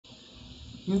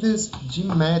In this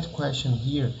Gmat question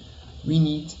here, we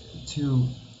need to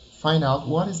find out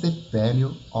what is the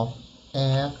value of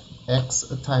x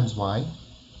times y.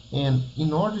 And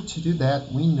in order to do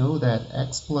that, we know that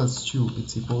x plus 2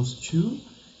 is equals 2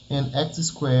 and x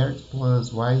squared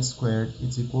plus y squared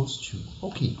is equals 2.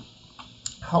 Okay,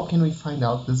 how can we find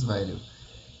out this value?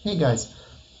 Hey guys,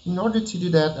 in order to do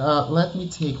that, let me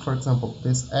take, for example,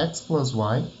 this x plus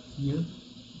y here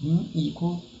being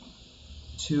equal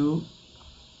to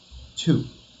 2.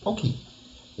 Okay,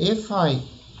 if I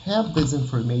have this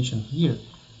information here,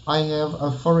 I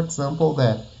have, for example,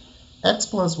 that x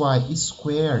plus y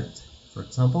squared, for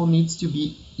example, needs to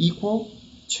be equal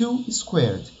 2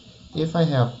 squared. If I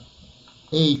have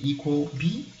a equal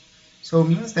b, so it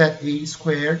means that a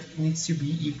squared needs to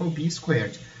be equal b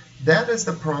squared. That is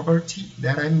the property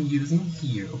that I'm using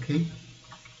here, okay?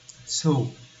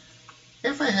 So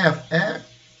if I have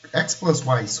x plus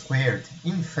y squared,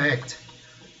 in fact,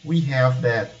 we have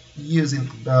that using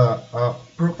the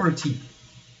property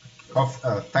of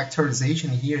factorization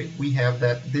here, we have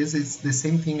that this is the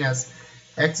same thing as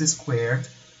x squared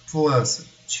plus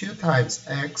 2 times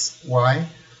xy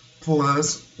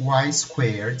plus y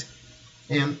squared,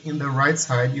 and in the right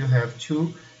side you have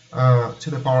 2 to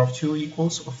the power of 2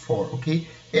 equals 4. Okay,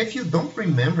 if you don't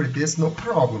remember this, no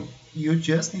problem, you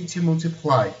just need to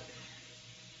multiply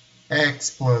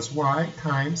x plus y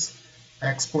times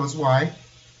x plus y,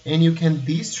 and you can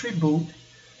distribute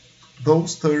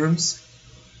those terms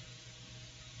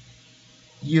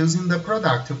using the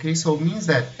product. Okay, so it means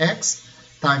that x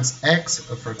times x,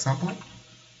 for example,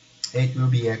 it will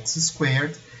be x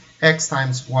squared, x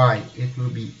times y, it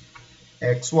will be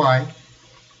xy,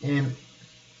 and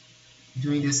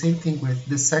doing the same thing with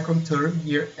the second term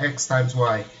here, x times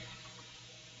y,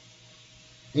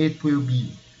 it will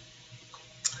be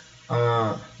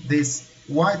this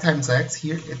y times x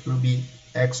here, it will be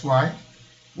xy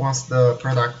once the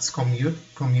product is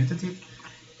commutative,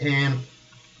 and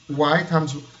y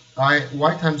times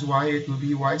y, it will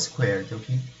be y squared.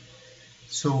 Okay,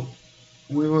 so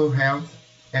we will have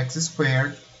x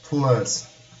squared plus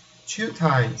 2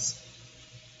 times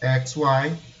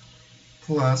xy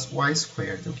plus y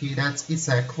squared. Okay, that's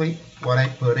exactly what I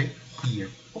put it here.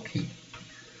 Okay,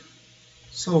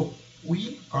 so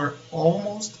we are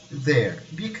almost there,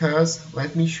 because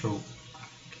let me show.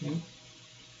 Okay,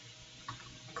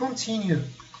 continue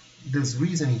this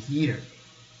reasoning here.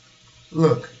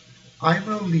 Look, I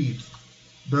will leave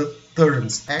the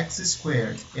terms x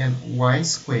squared and y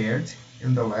squared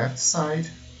in the left side,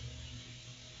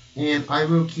 and I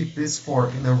will keep this 4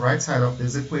 in the right side of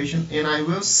this equation, and I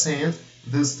will send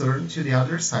this term to the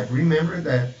other side. Remember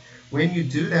that when you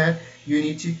do that, you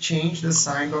need to change the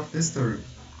sign of this term.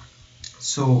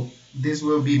 So this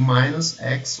will be minus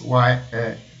xy,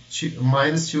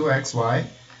 minus 2xy,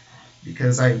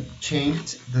 because I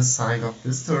changed the sign of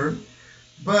this term.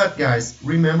 But guys,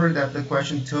 remember that the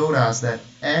question told us that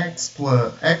x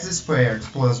squared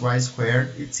plus y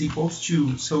squared, it's equals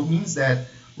 2. So it means that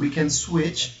we can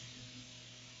switch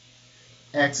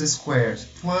x squared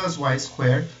plus y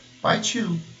squared by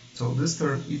 2. So this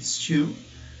term is 2.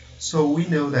 So we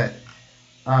know that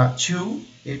 2,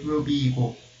 it will be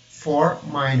equal 4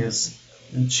 minus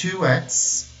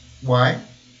 2xy.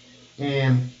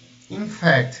 And in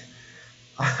fact,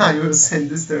 I will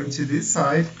send this term to this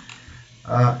side.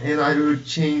 And I will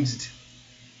change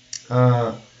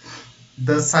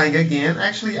the sign again.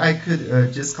 Actually, I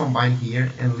could just combine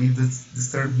here and leave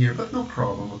this term here, but no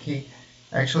problem. Okay,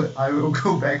 actually I will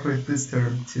go back with this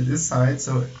term to this side,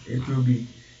 so it will be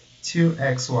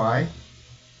 2xy,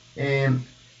 and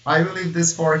I will leave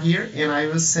this 4 here, and I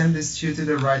will send this 2 to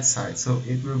the right side, so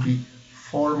it will be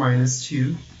 4 minus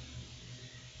 2,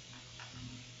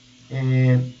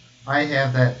 and I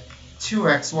have that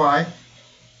 2xy,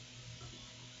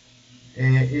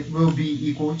 and it will be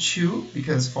equal to,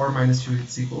 because 4 minus 2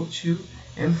 is equal to,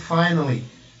 and finally,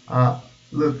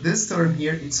 look, this term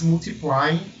here, it's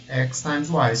multiplying x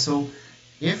times y. So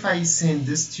if I send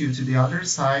this 2 to the other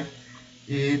side,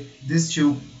 this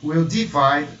 2 will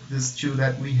divide this 2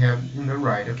 that we have in the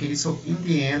right. Okay, so in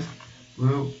the end,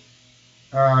 we'll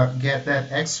get that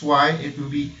xy, it will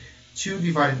be 2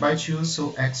 divided by 2,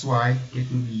 so xy,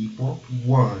 it will be equal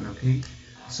 1. Okay,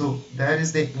 so that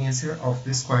is the answer of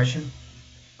this question.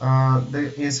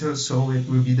 The answer, so it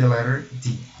will be the letter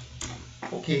D.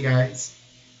 Okay guys,